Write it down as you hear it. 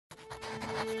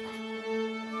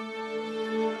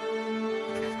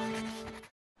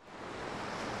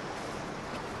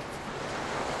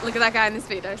Look at that guy in the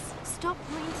Speedos. Stop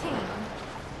pointing.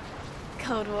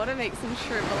 Cold water makes him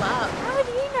shrivel up. How would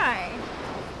you know?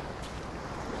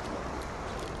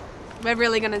 We're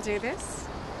really gonna do this?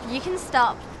 You can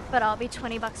stop, but I'll be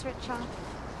 $20 richer.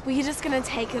 Well, you're just gonna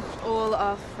take it all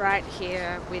off right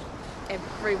here with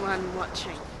everyone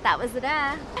watching. That was the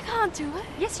dare. I can't do it.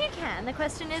 Yes, you can. The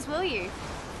question is, will you?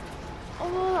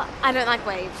 Oh, I don't like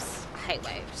waves. I hate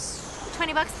waves.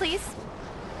 $20, please.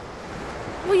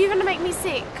 Well, you're gonna make me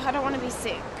sick. I don't want to be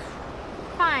sick.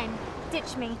 Fine.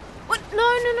 Ditch me. What? No.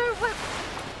 What?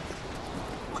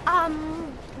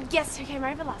 Guess who came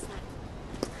over last night?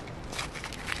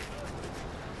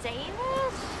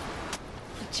 David?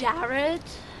 Jared.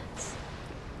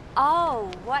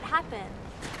 Oh, what happened?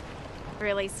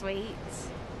 Really sweet.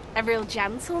 A real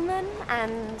gentleman,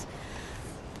 and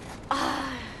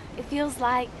it feels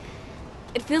like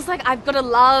I've got a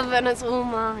love and it's all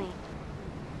mine.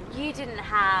 You didn't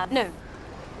have... No,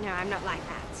 I'm not like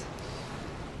that.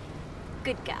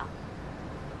 Good girl.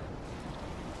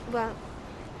 Well,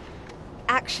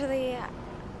 actually,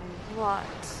 What?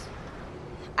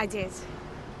 I did.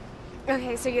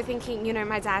 Okay, so you're thinking,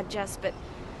 my dad but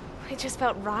it just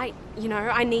felt right,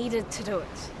 I needed to do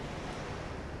it.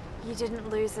 You didn't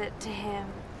lose it to him.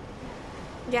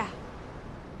 Yeah.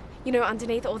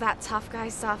 Underneath all that tough guy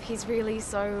stuff, he's really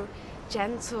so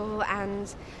gentle,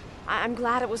 and I'm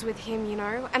glad it was with him,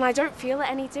 and I don't feel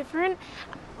any different.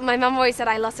 My mum always said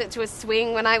I lost it to a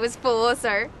swing when I was 4,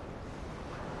 so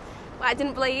I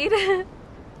didn't bleed.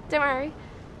 Don't worry.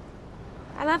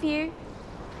 I love you.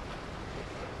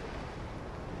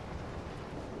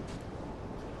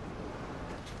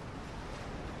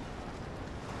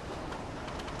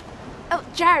 Oh,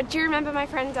 Jared, do you remember my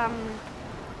friend,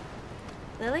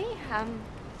 Lily?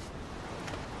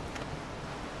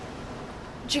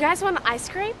 Do you guys want ice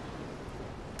cream?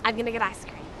 I'm gonna get ice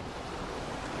cream.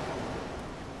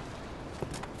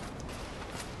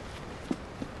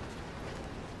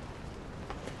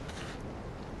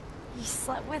 You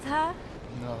slept with her?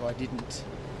 No, I didn't.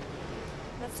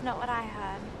 That's not what I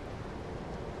heard.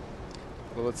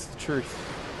 Well, it's the truth.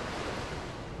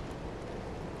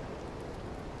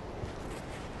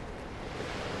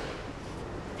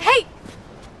 Hey!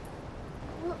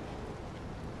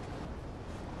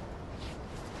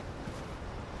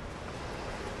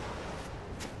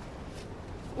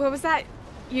 What was that?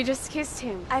 You just kissed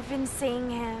him. I've been seeing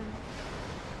him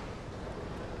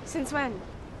Since when?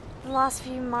 the last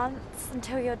few months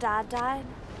until your dad died.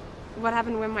 What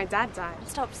happened when my dad died? I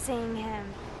stopped seeing him.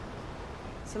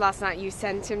 So last night you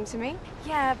sent him to me?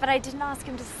 Yeah, but I didn't ask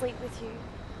him to sleep with you.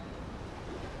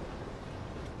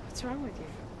 What's wrong with you?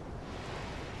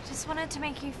 Just wanted to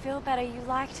make you feel better. You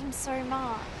liked him so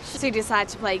much. So you decide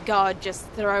to play God, just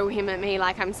throw him at me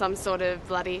like I'm some sort of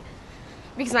bloody...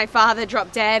 Because my father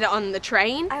dropped dead on the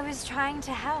train? I was trying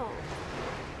to help.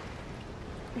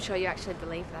 I'm sure you actually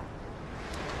believe that.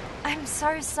 I'm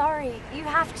so sorry. You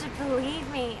have to believe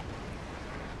me.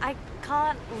 I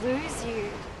can't lose you.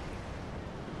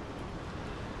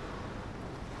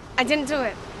 I didn't do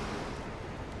it.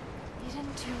 You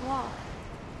didn't do what?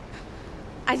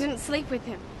 I didn't sleep with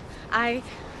him. I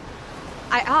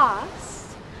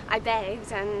asked, I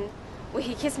begged, and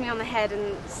he kissed me on the head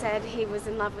and said he was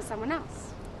in love with someone else.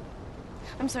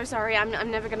 I'm so sorry. I'm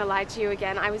never going to lie to you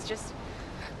again. I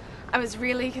was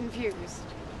really confused.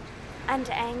 And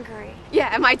angry. Yeah,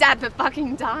 and my dad for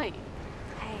fucking dying.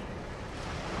 Hey,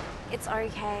 it's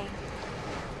okay.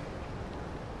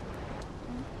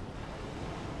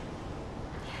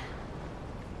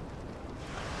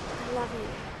 I love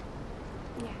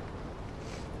you. Yeah.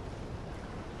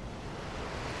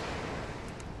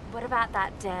 What about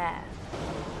that dare?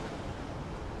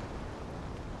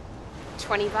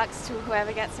 $20 to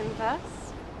whoever gets in first.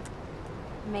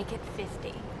 Make it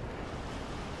 50.